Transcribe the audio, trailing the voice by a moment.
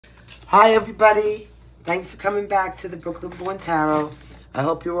Hi, everybody. Thanks for coming back to the Brooklyn Born Tarot. I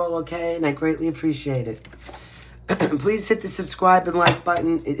hope you're all okay, and I greatly appreciate it. Please hit the subscribe and like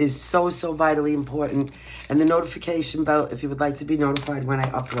button. It is so vitally important. And the notification bell if you would like to be notified when I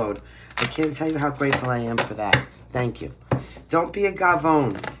upload. I can't tell you how grateful I am for that. Thank you. Don't be a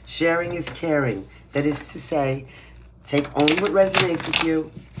gavone. Sharing is caring. That is to say, take only what resonates with you,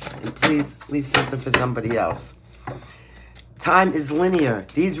 and please leave something for somebody else. Time is linear.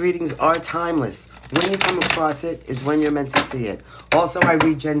 These readings are timeless. When you come across it is when you're meant to see it. Also, I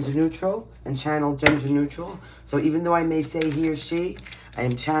read gender neutral and channel gender neutral. So even though I may say he or she, I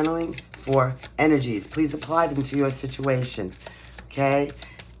am channeling for energies. Please apply them to your situation. Okay?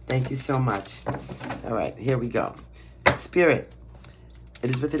 Thank you so much. All right, here we go. Spirit. It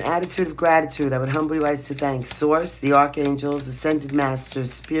is with an attitude of gratitude I would humbly like to thank Source, the Archangels, Ascended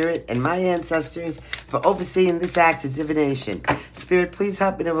Masters, Spirit, and my ancestors for overseeing this act of divination. Spirit, please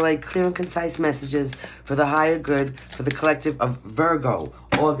help me to relay clear and concise messages for the higher good for the collective of Virgo,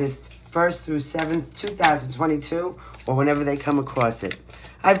 August 1st through 7th, 2022, or whenever they come across it.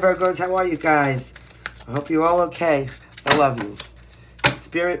 Hi, Virgos. How are you guys? I hope you're all okay. I love you.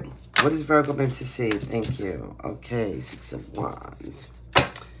 Spirit, what is Virgo meant to see? Thank you. Okay, Six of Wands.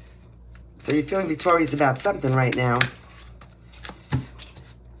 So you're feeling victorious about something right now.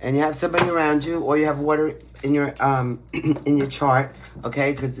 And you have somebody around you, or you have water in your chart,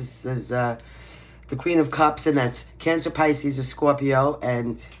 okay? Because this is the Queen of Cups, and that's Cancer, Pisces, or Scorpio.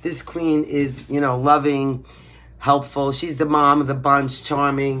 And this queen is, you know, loving, helpful. She's the mom of the bunch,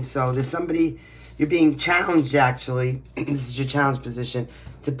 charming. So there's somebody, you're being challenged, actually. This is your challenge position,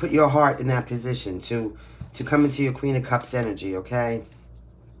 to put your heart in that position, to come into your Queen of Cups energy, okay?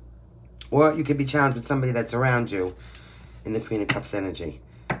 Or you could be challenged with somebody that's around you in the Queen of Cups energy.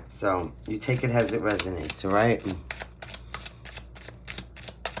 So you take it as it resonates, all right?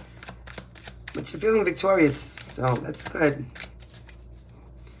 But you're feeling victorious, so that's good.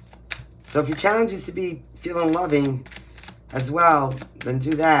 So if your challenge is to be feeling loving as well, then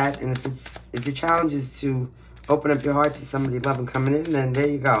do that. And if your challenge is to open up your heart to somebody loving coming in, then there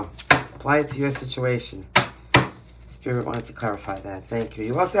you go. Apply it to your situation. Spirit wanted to clarify that. Thank you.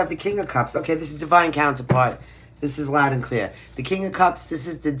 You also have the King of Cups. Okay, this is divine counterpart. This is loud and clear. The King of Cups, this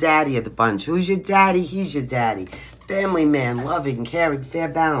is the daddy of the bunch. Who's your daddy? He's your daddy. Family man, loving, caring, fair,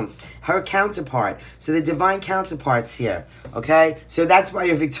 balanced. Her counterpart. So the divine counterparts here. Okay? So that's why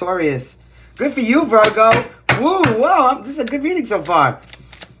you're victorious. Good for you, Virgo. Woo, whoa. This is a good reading so far.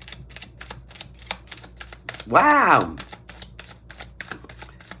 Wow.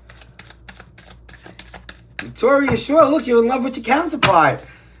 Victoria, sure, look, you're in love with your counterpart.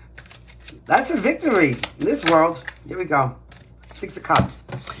 That's a victory in this world. Here we go. Six of Cups.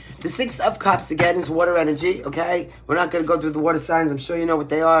 The Six of Cups, again, is water energy, okay? We're not going to go through the water signs. I'm sure you know what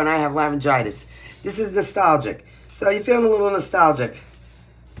they are, and I have laryngitis. This is nostalgic. So you're feeling a little nostalgic.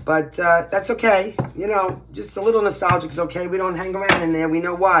 But that's okay. You know, just a little nostalgic is okay. We don't hang around in there. We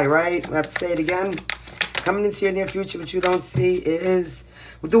know why, right? I have to say it again. Coming into your near future, what you don't see is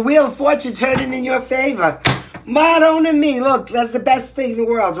with the Wheel of Fortune turning in your favor. Madonna me. Look, that's the best thing in the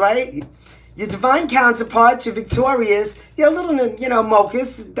world, right? Your divine counterpart, you're victorious. You're a little, you know,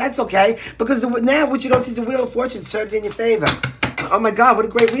 mocus. That's okay. Because now what you don't see is the Wheel of Fortune turning in your favor. Oh my God, what a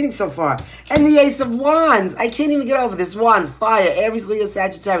great reading so far. And the Ace of Wands. I can't even get over this. Wands, fire, Aries, Leo,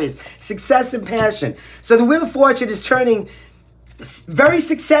 Sagittarius. Success and passion. So the Wheel of Fortune is turning very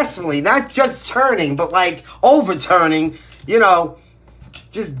successfully. Not just turning, but like overturning. You know,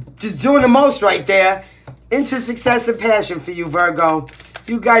 just doing the most right there. Into success and passion for you, Virgo.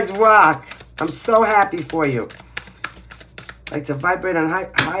 You guys rock. I'm so happy for you. Like to vibrate on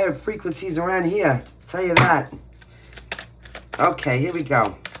higher frequencies around here. I'll tell you that. Okay, here we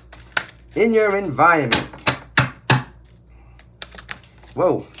go. In your environment.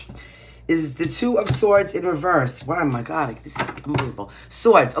 Whoa. Is the Two of Swords in reverse. Wow, my God, this is unbelievable.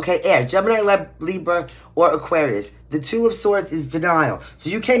 Swords, okay, air, Gemini, Libra, or Aquarius. The Two of Swords is denial. So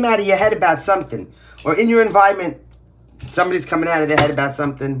you came out of your head about something. Or in your environment, somebody's coming out of their head about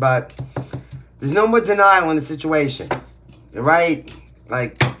something, but there's no more denial in the situation. Right?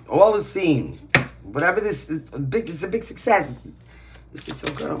 Like, all is seen. Whatever this is, it's a big success. This is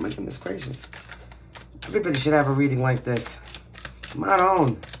so good. Oh, my goodness gracious. Everybody should have a reading like this. My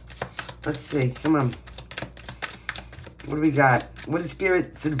own. Let's see. Come on. What do we got? What is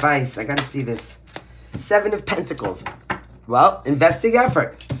Spirit's advice? I got to see this. Seven of Pentacles. Well, investing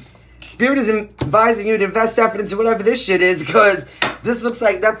effort. Spirit is advising you to invest effort into whatever this shit is, because this looks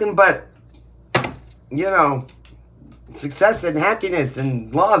like nothing but, you know, success and happiness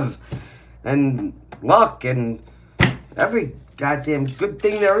and love and luck and every goddamn good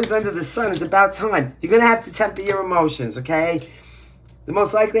thing there is under the sun. It's about time. You're going to have to temper your emotions, okay? The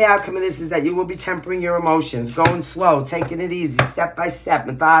most likely outcome of this is that you will be tempering your emotions, going slow, taking it easy, step by step,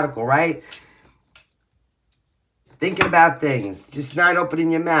 methodical, right? Thinking about things, just not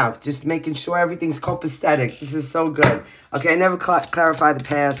opening your mouth, just making sure everything's copacetic. This is so good. Okay, I never clarify the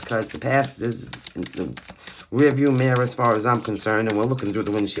past because the past is in the rearview mirror as far as I'm concerned, and we're looking through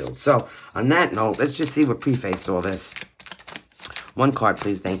the windshield. So, on that note, let's just see what prefaced all this. One card,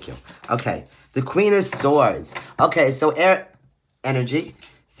 please. Thank you. Okay, the Queen of Swords. Okay, so air energy.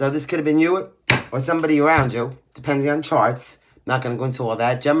 So this could have been you or somebody around you, depending on charts. Not going to go into all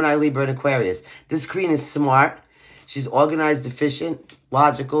that. Gemini, Libra, and Aquarius. This Queen is smart. She's organized, efficient,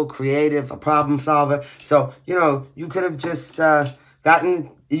 logical, creative, a problem solver. So, you know, you could have just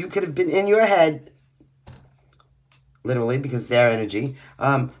you could have been in your head, literally, because it's air energy.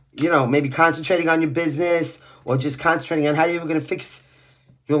 You know, maybe concentrating on your business or just concentrating on how you were going to fix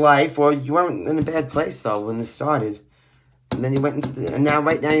your life. Or you weren't in a bad place, though, when this started. And then you went into and now,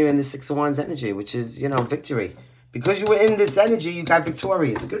 right now, you're in the Six of Wands energy, which is, you know, victory. Because you were in this energy, you got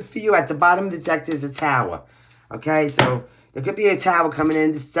victorious. Good for you. At the bottom of the deck, there's a tower. Okay, so there could be a tower coming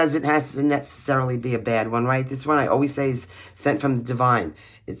in. This doesn't have to necessarily be a bad one, right? This one I always say is sent from the divine.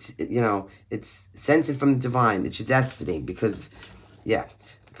 It's, you know, it's sent from the divine. It's your destiny because, yeah,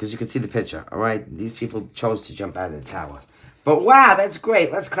 because you can see the picture, all right? These people chose to jump out of the tower. But wow, that's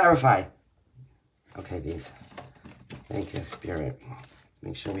great. Let's clarify. Okay, these. Thank you, Spirit. Let's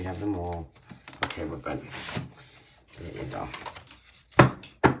make sure we have them all. Okay, we're good. There you go.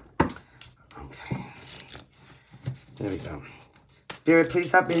 Okay. There we go. Spirit,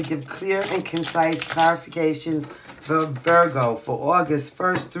 please help me to give clear and concise clarifications for Virgo for August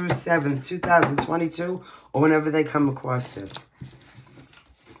 1st through 7th, 2022, or whenever they come across this.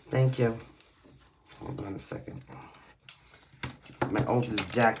 Thank you. Hold on a second. It's my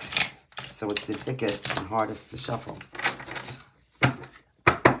oldest deck, so it's the thickest and hardest to shuffle.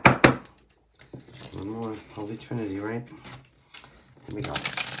 One more. Holy Trinity, right? Here we go.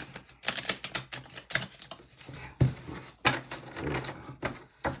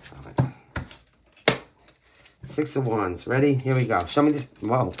 Six of Wands. Ready? Here we go. Show me this.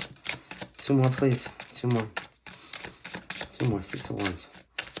 Whoa. Two more, please. Two more. Two more. Six of Wands.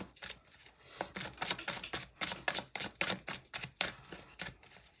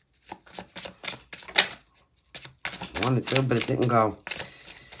 I wanted to, but it didn't go.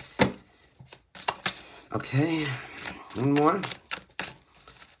 Okay. One more.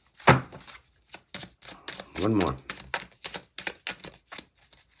 One more.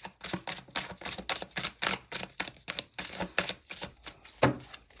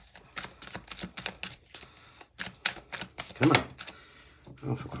 Come on.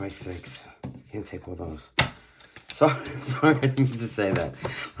 Oh, for Christ's sakes. Can't take all those. Sorry, I didn't mean to say that.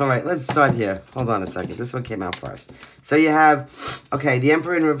 All right, let's start here. Hold on a second. This one came out first. So you have, okay, the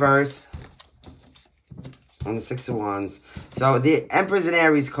Emperor in reverse on the Six of Wands. So the Emperor's an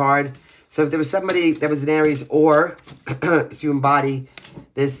Aries card. So if there was somebody that was an Aries, or if you embody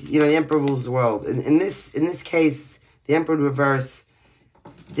this, you know, the Emperor rules the world. In this case, the Emperor in reverse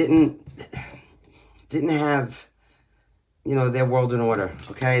didn't have, you know, their world in order.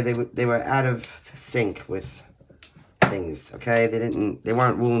 Okay, they were out of sync with things. Okay, they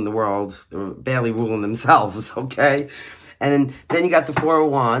weren't ruling the world. They were barely ruling themselves. Okay, and then you got the Four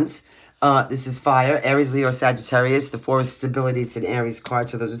of Wands. This is fire, Aries, Leo, Sagittarius. The Four is stability. It's an Aries card.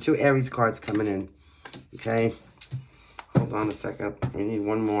 So those are two Aries cards coming in. Okay. Hold on a second. We need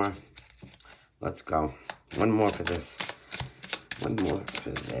one more. Let's go. One more for this. One more for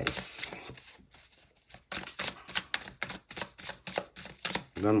this.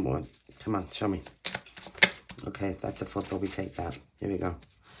 One more. Come on, show me. Okay, that's a flip, but we take that. Here we go.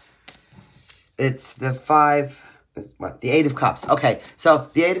 It's the the Eight of Cups. Okay, so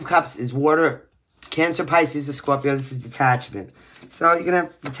the Eight of Cups is water, Cancer, Pisces, or Scorpio. This is detachment. So you're going to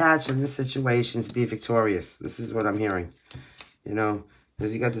have to detach from this situation to be victorious. This is what I'm hearing. You know,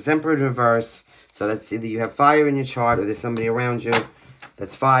 because you got this Emperor in reverse. So that's either you have fire in your chart or there's somebody around you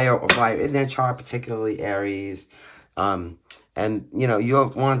that's fire or fire in their chart, particularly Aries. And, you know, you're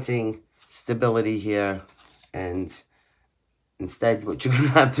wanting stability here. And instead, what you're going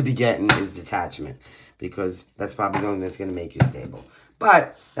to have to be getting is detachment. Because that's probably the only thing that's going to make you stable.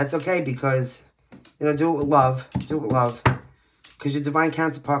 But that's okay because, you know, do it with love. Do it with love. Because your divine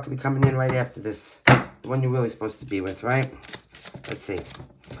counterpart could be coming in right after this. The one you're really supposed to be with, right? Let's see.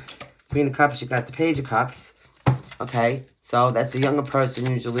 Queen of Cups, you got the Page of Cups. Okay. So that's a younger person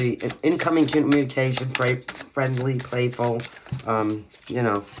usually. Incoming communication, friendly, playful, you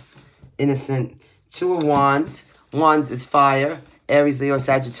know, innocent. Two of Wands. Wands is fire. Aries, Leo,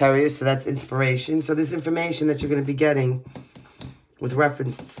 Sagittarius. So that's inspiration. So this information that you're going to be getting with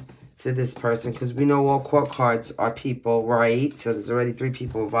reference to this person, because we know all court cards are people, right? So there's already 3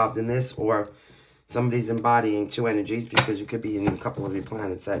 people involved in this, or somebody's embodying 2 energies, because you could be in a couple of your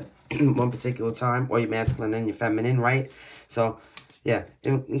planets at one particular time, or your masculine and your feminine, right? So, yeah,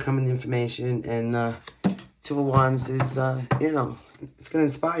 incoming information, and 2 of Wands is, you know, it's going to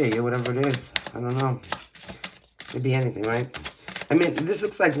inspire you, whatever it is. I don't know. Could be anything, right? I mean, this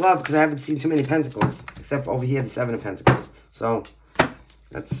looks like love, because I haven't seen too many pentacles, except for over here, the 7 of pentacles. So,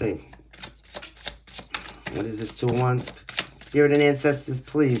 let's see. What is this 2 of Wands? Spirit and ancestors,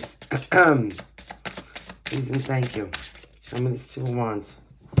 please. Please and thank you. Show me this 2 of Wands.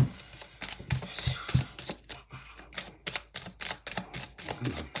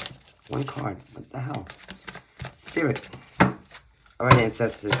 One card. What the hell? Spirit. All right,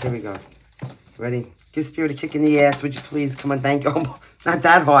 ancestors. Here we go. Ready? Give Spirit a kick in the ass, would you please? Come on, thank you. Oh, not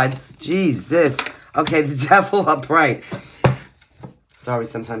that hard. Jesus. Okay, the Devil upright. Sorry,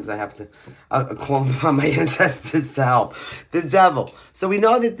 sometimes I have to call upon my ancestors to help. The Devil. So we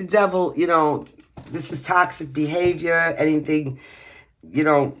know that the Devil, you know, this is toxic behavior, anything, you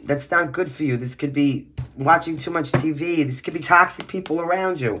know, that's not good for you. This could be watching too much TV. This could be toxic people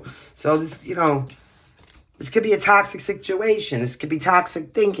around you. So this, you know, this could be a toxic situation. This could be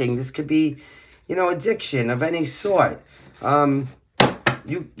toxic thinking. This could be, you know, addiction of any sort.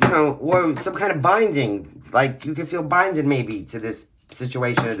 You know, or some kind of binding. Like, you can feel binded maybe to this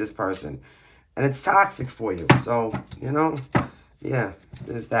situation of this person. And it's toxic for you. So, you know, yeah,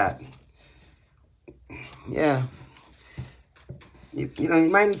 there's that. Yeah. You know,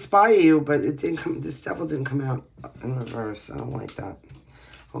 it might inspire you, but it didn't come, this Devil didn't come out in reverse. I don't like that.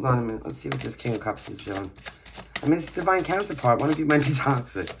 Hold on a minute. Let's see what this King of Cups is doing. I mean, it's divine counterpart. One of you might be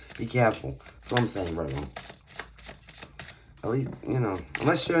toxic. Be careful. That's what I'm saying, Virgo. At least, you know,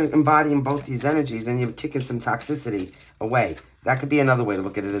 unless you're embodying both these energies and you're kicking some toxicity away. That could be another way to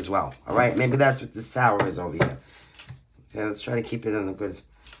look at it as well. All right? Maybe that's what this Tower is over here. Okay, let's try to keep it in a good...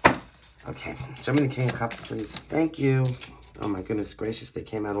 Okay, show me the King of Cups, please. Thank you. Oh, my goodness gracious. They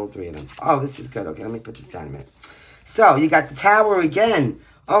came out, all 3 of them. Oh, this is good. Okay, let me put this down a minute. So, you got the Tower again.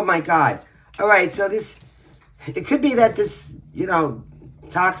 Oh, my God. All right, so this... It could be that this, you know,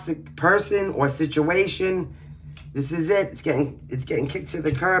 toxic person or situation, this is it. It's getting kicked to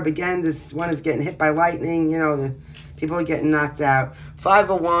the curb again. This one is getting hit by lightning. You know, the people are getting knocked out.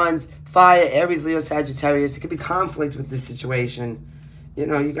 5 of Wands, fire, Aries, Leo, Sagittarius. It could be conflict with this situation. You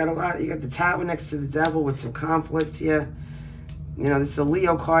know, you got a lot. You got the Tower next to the Devil with some conflict here. You know, this is a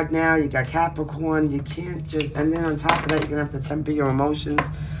Leo card now. You got Capricorn. You can't just... And then on top of that, you're going to have to temper your emotions.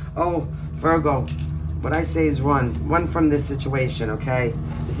 Oh, Virgo. What I say is run. Run from this situation, okay?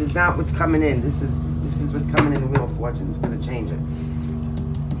 This is not what's coming in. This is what's coming in the Wheel of Fortune. It's going to change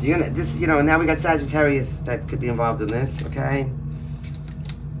it. So, you know, now we got Sagittarius that could be involved in this, okay?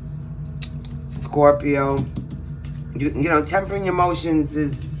 Scorpio. You know, tempering emotions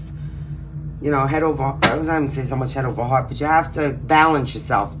is, you know, head over... I don't even say so much head over heart, but you have to balance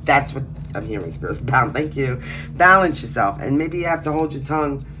yourself. That's what I'm hearing, Spirit. Thank you. Balance yourself. And maybe you have to hold your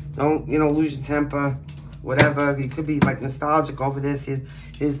tongue. Don't, you know, lose your temper. Whatever. You could be, like, nostalgic over this.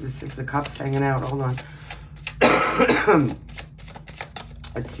 Here's the 6 of Cups hanging out. Hold on.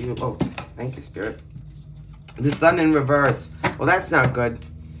 Let's see. Oh, thank you, Spirit. The Sun in reverse. Well, that's not good.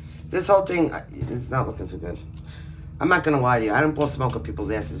 This whole thing, it's not looking too good. I'm not going to lie to you. I don't blow smoke up people's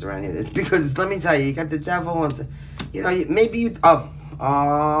asses around here. It's because, let me tell you, you got the Devil. And, you know, maybe you...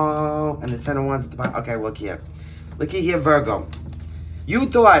 Oh, and the 10 of Wands at the bottom. Okay, look here. Look here, Virgo. You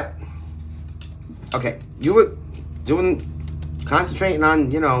thought... Okay, you were concentrating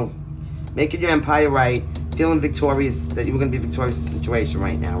on, you know, making your empire right, feeling victorious, that you were going to be victorious in the situation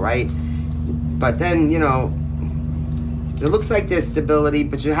right now, right? But then, you know, it looks like there's stability,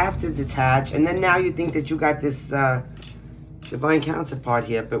 but you have to detach. And then now you think that you got this divine counterpart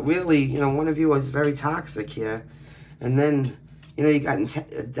here. But really, you know, one of you is very toxic here. And then, you know, you got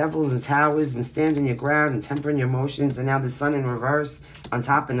Devils and Towers and standing your ground and tempering your emotions. And now the Sun in reverse on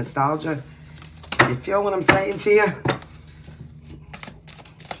top of nostalgia. You feel what I'm saying to you?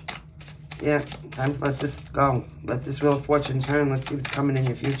 Yeah, time to let this go. Let this Wheel of Fortune turn. Let's see what's coming in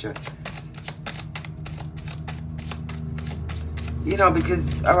your future. You know,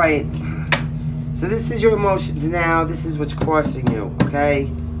 because, all right. So this is your emotions now. This is what's crossing you, okay?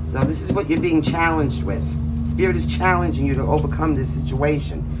 So this is what you're being challenged with. Spirit is challenging you to overcome this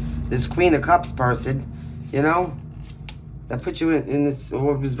situation. This Queen of Cups person, you know? That put you in this,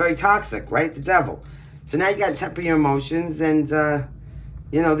 or was very toxic, right? The Devil. So now you got to temper your emotions, and,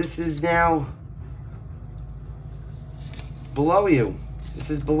 you know, this is now below you. This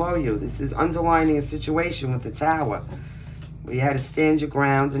is below you. This is underlining a situation with the Tower. Where you had to stand your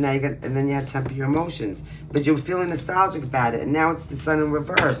ground, and now and then you had to temper your emotions. But you're feeling nostalgic about it, and now it's the Sun in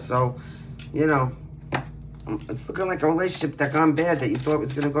reverse. So, you know, it's looking like a relationship that gone bad that you thought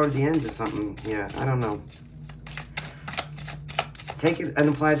was going to go to the end or something. Yeah, I don't know. Take it and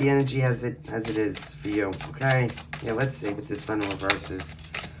apply the energy as it is for you, okay? Yeah, let's see what this Sun in reverse is.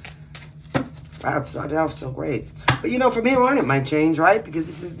 Wow, it started off so great. But, you know, from here on, it might change, right? Because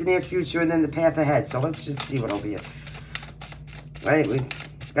this is the near future and then the path ahead. So let's just see what'll be. Right? We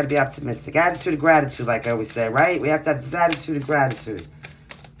got to be optimistic. Attitude of gratitude, like I always say, right? We have to have this attitude of gratitude.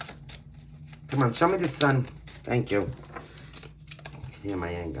 Come on, show me the Sun. Thank you. Hear my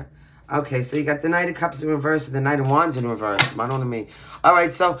anger. Okay, so you got the Knight of Cups in reverse and the Knight of Wands in reverse. I don't know me. All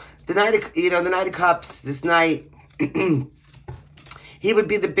right, so the Knight of, the Knight of Cups, this Knight, he would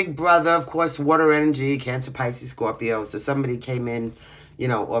be the big brother, of course, water energy, Cancer, Pisces, Scorpio. So somebody came in, you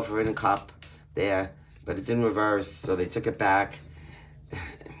know, offering a cup there, but it's in reverse, so they took it back.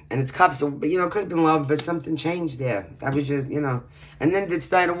 And it's cups, so, you know, it could have been love, but something changed there. That was just, you know. And then it's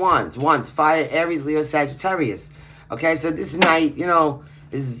Knight of Wands. Wands, fire, Aries, Leo, Sagittarius. Okay, so this Knight, you know,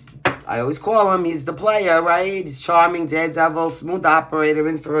 is, I always call him, he's the player, right? He's charming, daredevil, smooth operator,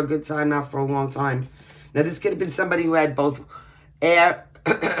 in for a good time, not for a long time. Now, this could have been somebody who had both air,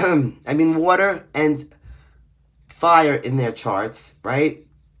 water and fire in their charts, right?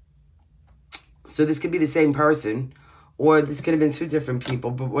 So this could be the same person. Or this could have been two different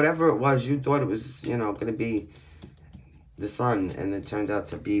people, but whatever it was, you thought it was, you know, going to be the Sun, and it turned out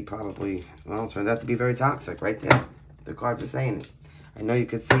to be probably, well, it turned out to be very toxic right there. The cards are saying it. I know you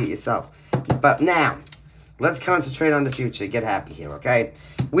could see it yourself. But now, let's concentrate on the future. Get happy here, okay?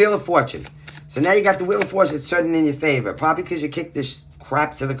 Wheel of Fortune. So now you got the Wheel of Fortune turning in your favor, probably because you kicked this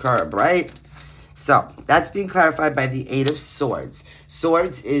crap to the curb, right? So, that's being clarified by the Eight of Swords.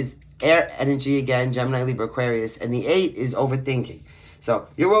 Swords is air energy again, Gemini, Libra, Aquarius, and the 8 is overthinking. So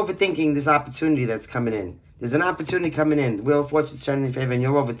you're overthinking this opportunity that's coming in. There's an opportunity coming in. Wheel of Fortune's turning in favor, and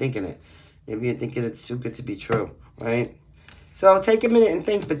you're overthinking it. Maybe you're thinking it's too good to be true, right? So take a minute and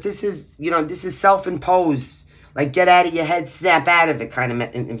think. But this is, you know, this is self-imposed. Like get out of your head, snap out of it, kind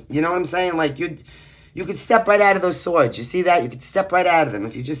of. You know what I'm saying? Like you could step right out of those swords. You see that? You could step right out of them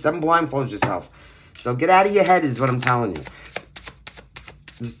if you just unblindfold yourself. So get out of your head is what I'm telling you.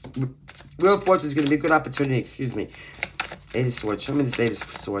 This Wheel of Fortune is going to be a good opportunity. Excuse me. Eight of Swords. Show me this Eight of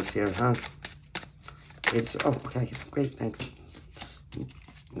Swords here, huh? Oh, okay. Great. Thanks.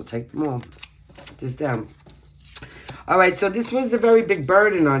 We'll take them all. Put this down. All right. So this was a very big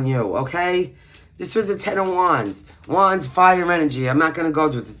burden on you, okay? This was a 10 of Wands. Wands, fire energy. I'm not going to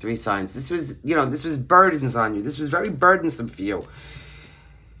go through the 3 signs. This was, you know, this was burdens on you. This was very burdensome for you.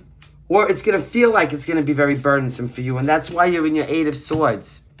 Or it's going to feel like it's going to be very burdensome for you. And that's why you're in your 8 of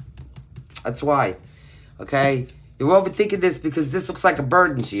Swords. That's why. Okay? You're overthinking this because this looks like a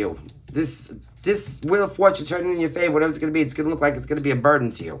burden to you. This Wheel of Fortune turning in your favor, whatever it's going to be, it's going to look like it's going to be a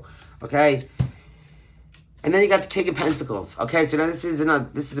burden to you. Okay? And then you got the King of Pentacles. Okay? So now this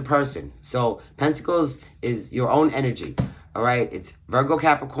is a person. So Pentacles is your own energy. All right? It's Virgo,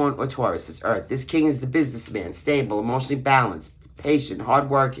 Capricorn, or Taurus. It's Earth. This King is the businessman, stable, emotionally balanced, patient,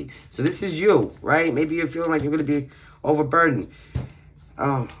 hardworking. So this is you, right? Maybe you're feeling like you're going to be overburdened.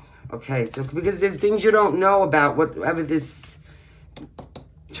 Oh, okay. So because there's things you don't know about, whatever this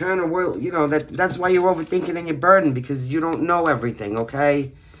turn or world, you know, that's why you're overthinking and you're burdened, because you don't know everything,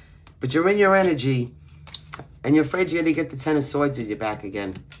 okay? But you're in your energy, and you're afraid you're going to get the 10 of Swords in your back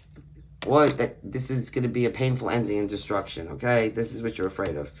again. Or that this is going to be a painful ending and destruction, okay? This is what you're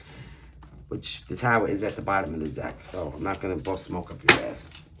afraid of. Which the Tower is at the bottom of the deck. So I'm not going to blow smoke up your ass.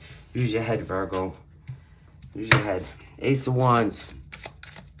 Use your head, Virgo. Use your head. Ace of Wands.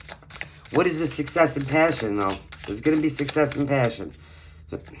 What is the success and passion, though? There's going to be success and passion.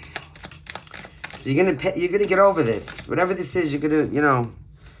 So you're gonna get over this. Whatever this is, you're going to, you know,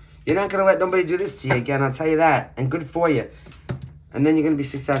 you're not going to let nobody do this to you again. I'll tell you that. And good for you. And then you're going to be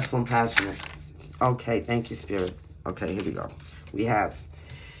successful and passionate. Okay, thank you, Spirit. Okay, here we go. We have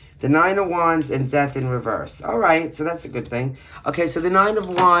the 9 of Wands and Death in reverse. All right, so that's a good thing. Okay, so the 9 of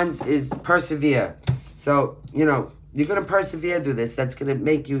Wands is persevere. So, you know, you're going to persevere through this. That's going to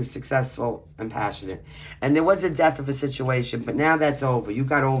make you successful and passionate. And there was a death of a situation, but now that's over. You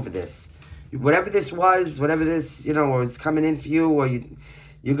got over this. Whatever this was, whatever this, you know, was coming in for you, or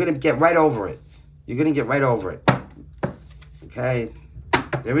you're going to get right over it. You're going to get right over it. Okay?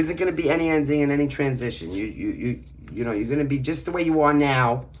 There isn't going to be any ending and any transition. You know, you're going to be just the way you are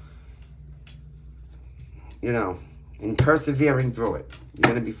now. You know, and persevering through it.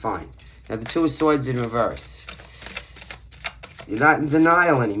 You're going to be fine. Now, the 2 of Swords in reverse. You're not in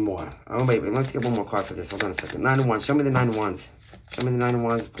denial anymore. Oh, wait, let's get one more card for this. Hold on a second. 9 of Wands. Show me the 9 of Wands. Show me the 9 of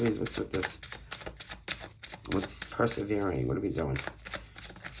Wands, please. What's with this? What's persevering? What are we doing?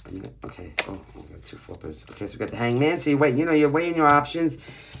 Okay. Oh, we got 2 flippers. Okay, so we got the Hangman. So you're weighing your options.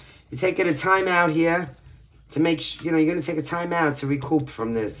 You're taking a time out here to make, you're going to take a time out to recoup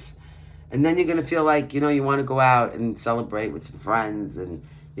from this. And then you're going to feel like, you want to go out and celebrate with some friends. And,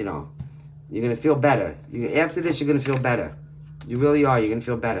 you're going to feel better. After this, you're going to feel better. You really are. You're going to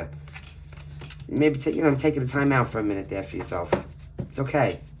feel better. Maybe, taking a time out for a minute there for yourself. It's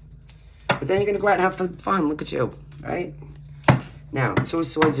okay. But then you're going to go out and have fun. Look at you, right? Now, 2 of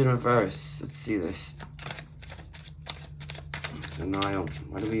Swords in reverse. Let's see this. Denial.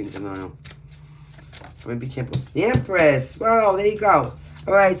 Why are we in denial? Maybe you can't believe the Empress. Whoa, there you go.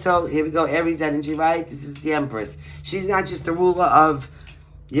 All right, so here we go. Aries energy, right? This is the Empress. She's not just the ruler of,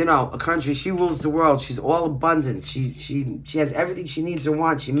 a country. She rules the world. She's all abundance. She has everything she needs or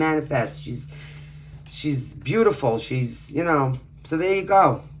wants. She manifests. She's beautiful. She's, so there you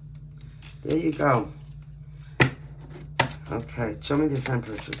go. There you go. Okay, show me this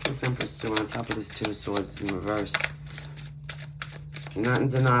Empress. What's this Empress doing on top of this 2 of Swords in reverse? You're not in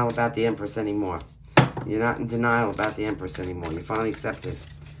denial about the Empress anymore. You're not in denial about the Empress anymore. You finally accept it,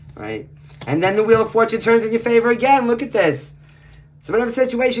 right? And then the Wheel of Fortune turns in your favor again. Look at this. So whatever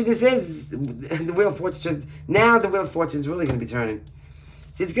situation this is, the Wheel of Fortune, now the Wheel of Fortune is really going to be turning.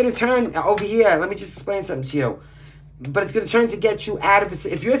 See, it's going to turn over here. Let me just explain something to you. But it's going to turn to get you out of it.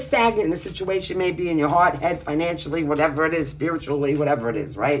 If you're stagnant in a situation, maybe in your heart, head, financially, whatever it is, spiritually, whatever it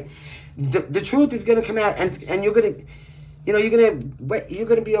is, right? The truth is going to come out, and you're going to, you're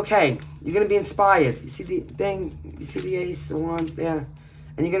going to be okay. You're going to be inspired. You see the thing? You see the Ace of Wands there?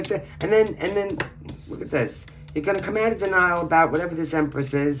 And you're going to feel, and then, look at this. You're going to come out of denial about whatever this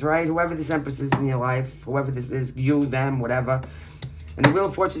Empress is, right? Whoever this Empress is in your life, whoever this is, you, them, whatever. And the Wheel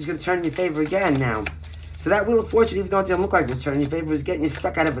of Fortune is going to turn in your favor again now. So that Wheel of Fortune, even though it didn't look like it was turning in your favor, was getting you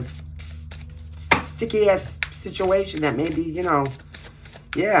stuck out of a sticky-ass situation that maybe,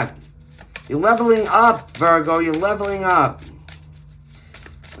 yeah. You're leveling up, Virgo. You're leveling up.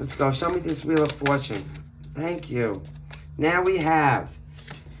 Let's go. Show me this Wheel of Fortune. Thank you. Now we have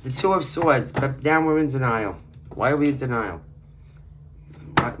the 2 of Swords, but now we're in denial. Why are we in denial?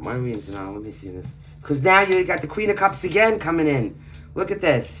 Why are we in denial? Let me see this. Because now you got the Queen of Cups again coming in. Look at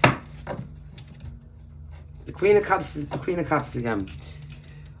this. The Queen of Cups is the Queen of Cups again.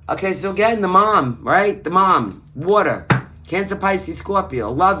 Okay, so again, the mom, right? The mom. Water. Cancer, Pisces,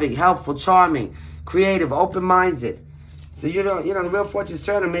 Scorpio. Loving, helpful, charming, creative, open-minded. So, the Wheel of Fortune's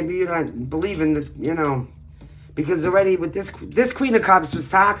turning. Maybe you're not believing that, because already with this Queen of Cups was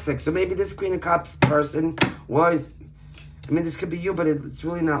toxic. So maybe this Queen of Cups person was, this could be you, but it's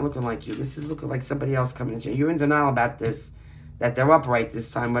really not looking like you. This is looking like somebody else coming in. You're in denial about this, that they're upright this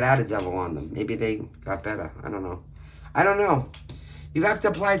time without a devil on them. Maybe they got better. I don't know. I don't know. You have to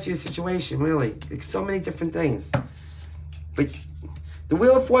apply it to your situation, really. It's so many different things. But the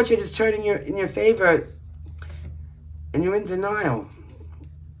Wheel of Fortune is turning in your favor, and you're in denial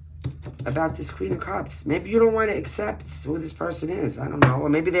about this Queen of Cups. Maybe you don't want to accept who this person is. I don't know. Or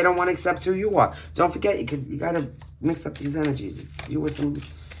maybe they don't want to accept who you are. Don't forget, you got to mix up these energies. It's you with some,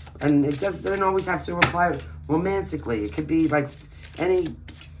 and it doesn't always have to apply romantically. It could be like any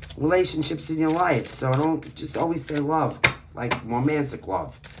relationships in your life. So don't just always say love, like romantic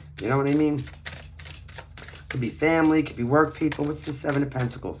love. You know what I mean? Could be family, could be work people. What's the 7 of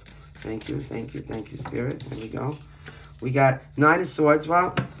Pentacles? Thank you, thank you, thank you, Spirit. There we go. We got 9 of Swords.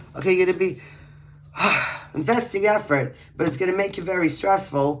 Well, okay, you're going to be investing effort, but it's going to make you very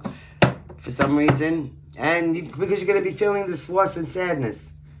stressful for some reason, and because you're going to be feeling this loss and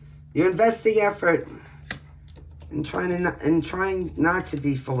sadness. You're investing effort and trying not to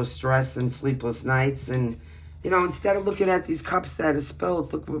be full of stress and sleepless nights, and instead of looking at these cups that are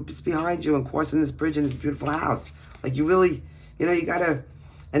spilled, look what's behind you and crossing this bridge in this beautiful house. Like you really, you gotta,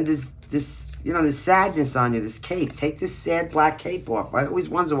 and this sadness on you, this cape. Take this sad black cape off. I always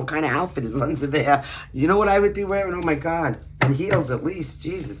wonder what kind of outfit is under there. You know what I would be wearing? Oh my God. And heels at least.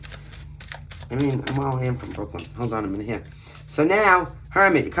 Jesus. I am from Brooklyn. Hold on a minute here. So now,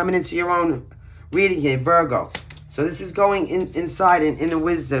 Hermit, you're coming into your own reading here, Virgo. So this is going inside and inner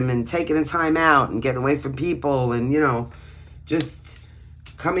wisdom and taking a time out and getting away from people and, just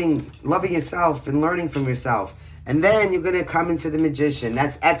loving yourself and learning from yourself. And then you're going to come into the Magician.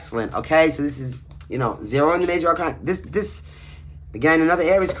 That's excellent, okay? So this is, 0 in the Major Arcana. This, again, another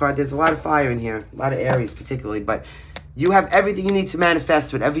Aries card. There's a lot of fire in here. A lot of Aries particularly. But you have everything you need to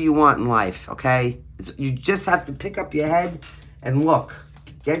manifest whatever you want in life, okay? You just have to pick up your head and look.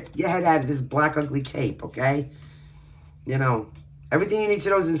 Get your head out of this black, ugly cape, okay? you know, everything you need to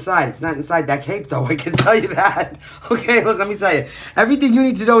know is inside. It's not inside that cape, though. I can tell you that. Okay, look, let me tell you. Everything you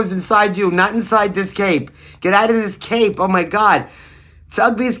need to know is inside you, not inside this cape. Get out of this cape. Oh, my God. It's the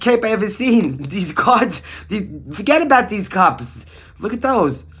ugliest cape I ever seen. These cards, forget about these cups. Look at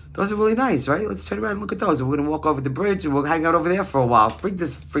those. Those are really nice, right? Let's turn around and look at those. And we're going to walk over the bridge and we'll hang out over there for a while. Freak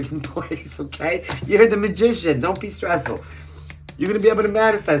this freaking place, okay? You're the magician. Don't be stressful. You're going to be able to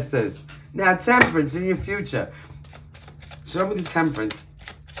manifest this. Now, temperance in your future. Show me the temperance.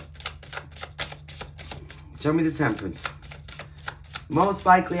 Show me the temperance. Most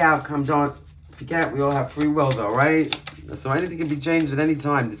likely outcome, don't forget, we all have free will, though, right? So anything can be changed at any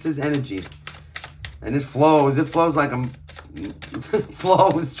time. This is energy. And it flows. It flows like a...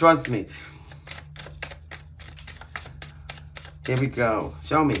 flows, trust me. Here we go.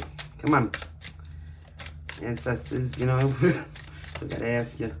 Show me. Come on. Ancestors, you know, I gotta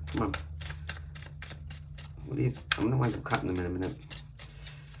ask you. Come on. What do you... I'm gonna wind up cutting them in a minute.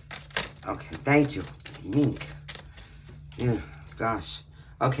 Okay, thank you. Mink. Yeah, gosh.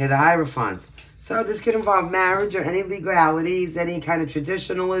 Okay, the Hierophant. So this could involve marriage or any legalities, any kind of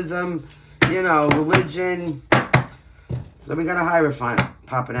traditionalism, you know, religion. So we got a Hierophant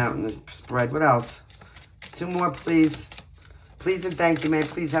popping out in this spread. What else? 2 more, please. Please and thank you, man.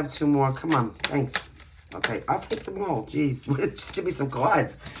 Please have 2 more. Come on. Thanks. Okay, I'll take them all. Jeez. Just give me some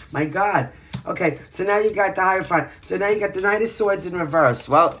cards. My God. Okay, so now you got the Hierophant. So now you got the Knight of Swords in reverse.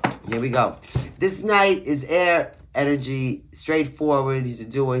 Well, here we go. This Knight is air energy, straightforward. He's a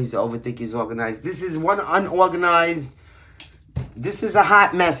doer. He's an overthinker. He's organized. This is one unorganized. This is a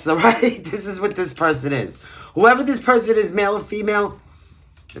hot mess, all right? This is what this person is. Whoever this person is, male or female,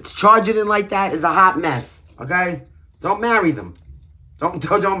 that's charging it like that is a hot mess, okay? Don't marry them.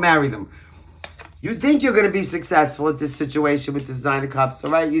 Don't marry them. You think you're going to be successful at this situation with this 9 of Cups,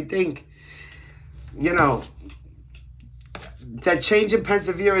 all right? You think, you know, that change in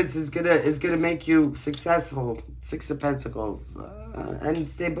perseverance is gonna make you successful. 6 of Pentacles and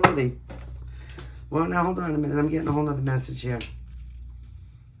stability. Well, now hold on a minute. I'm getting a whole nother message here.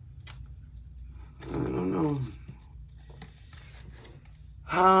 I don't know.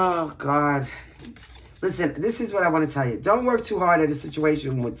 Oh God. Listen, this is what I want to tell you. Don't work too hard at a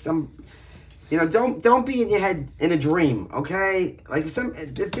situation with some. You know, don't be in your head in a dream, okay? Like if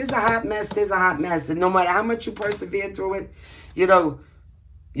there's a hot mess, there's a hot mess, and no matter how much you persevere through it, you know,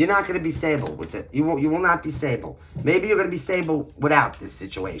 you're not going to be stable with it. You will not be stable. Maybe you're going to be stable without this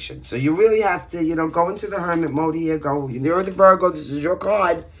situation. So you really have to, you know, go into the hermit mode here. You're the Virgo. This is your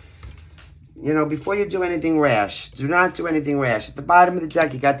card. You know, before you do anything rash, do not do anything rash. At the bottom of the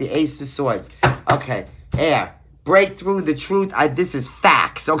deck, you got the Ace of Swords. Okay, air. Break through the truth. This is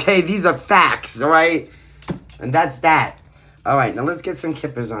facts, okay? These are facts, all right? And that's that. All right, now let's get some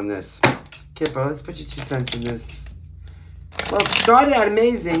kippers on this. Kipper, let's put your 2 cents in this. Well, it started out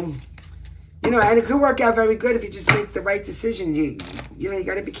amazing. You know, and it could work out very good if you just make the right decision. You know, you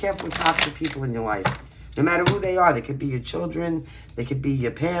got to be careful with toxic people in your life. No matter who they are. They could be your children. They could be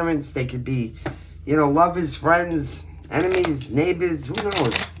your parents. They could be, you know, lovers, friends, enemies, neighbors. Who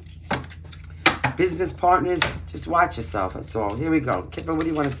knows? Business partners. Just watch yourself. That's all. Here we go. Kipper, what do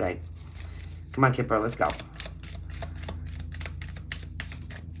you want to say? Come on, Kipper. Let's go.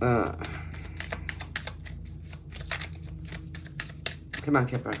 Come on,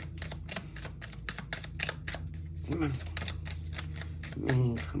 Kipper. Come on.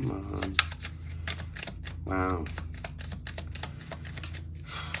 Man, come on. Wow.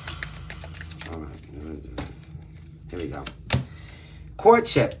 All right, I'm gonna do this. Here we go.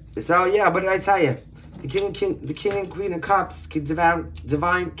 Courtship. So yeah, what did I tell you? The king and queen of cups could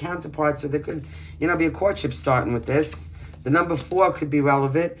divine counterparts. So there could, you know, be a courtship starting with this. The number 4 could be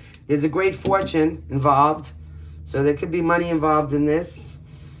relevant. There's a great fortune involved. So there could be money involved in this.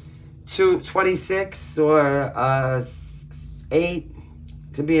 26 or 8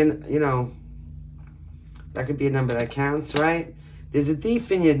 could be you know, that could be a number that counts, right? There's a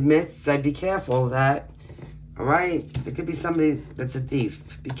thief in your midst. I'd be careful of that. All right? There could be somebody that's a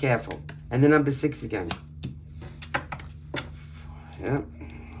thief. Be careful. And the number 6 again. Yep.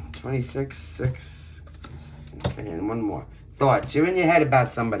 26, 6. Okay, and one more. Thoughts. You're in your head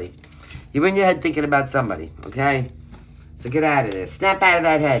about somebody. You're in your head thinking about somebody, okay? So get out of there. Snap out of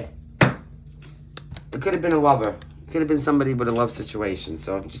that head. It could have been a lover. It could have been somebody with a love situation.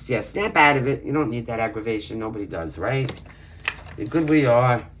 So just, yeah, snap out of it. You don't need that aggravation. Nobody does, right? You're good where you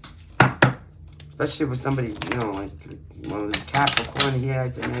are. Especially with somebody, you know, like, well, there's Capricorn here. I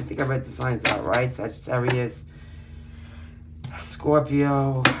think I read the signs out, right? Sagittarius,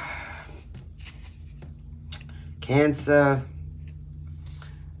 Scorpio, Cancer.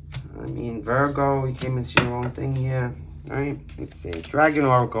 I mean, Virgo, you came into your own thing here. All right, let's see. Dragon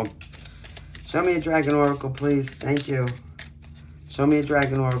Oracle. Show me a Dragon Oracle, please. Thank you. Show me a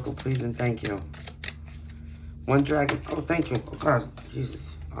Dragon Oracle, please, and thank you. One dragon. Oh, thank you. Oh, God.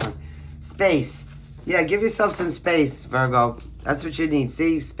 Jesus. All right. Space. Yeah, give yourself some space, Virgo. That's what you need.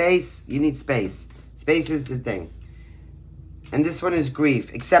 See? Space. You need space. Space is the thing. And this one is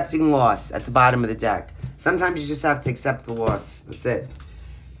grief. Accepting loss at the bottom of the deck. Sometimes you just have to accept the loss. That's it.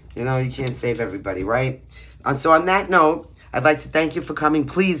 You know, you can't save everybody, right? And so on that note, I'd like to thank you for coming.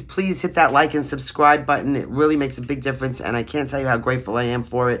 Please, please hit that like and subscribe button. It really makes a big difference, and I can't tell you how grateful I am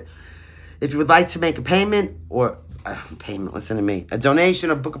for it. If you would like to make a payment or listen to me, a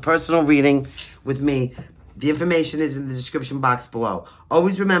donation or book a personal reading with me, the information is in the description box below.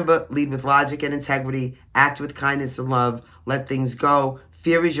 Always remember, lead with logic and integrity, act with kindness and love, let things go.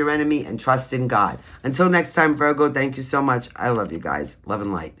 Fear is your enemy, and trust in God. Until next time, Virgo, thank you so much. I love you guys. Love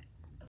and light.